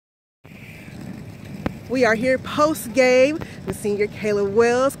We are here post-game with senior Kayla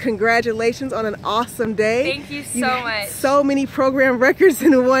Wells. Congratulations on an awesome day. Thank you so much. So many program records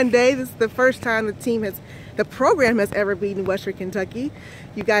in one day. This is the first time the program has ever beaten Western Kentucky.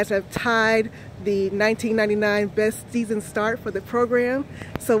 You guys have tied the 1999 best season start for the program.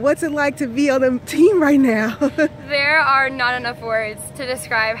 So what's it like to be on the team right now? There are not enough words to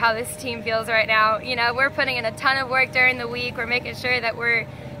describe how this team feels right now. You know, we're putting in a ton of work during the week. We're making sure that we're,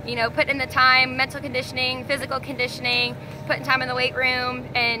 you know, putting in the time, mental conditioning, physical conditioning, putting time in the weight room,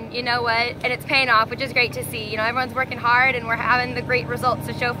 and you know what? And it's paying off, which is great to see. You know, everyone's working hard and we're having the great results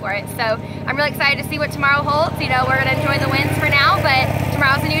to show for it. So I'm really excited to see what tomorrow holds. You know, we're gonna enjoy the wins for now, but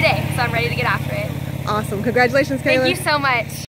tomorrow's a new day, so I'm ready to get after it. Awesome. Congratulations, Kayla. Thank you so much.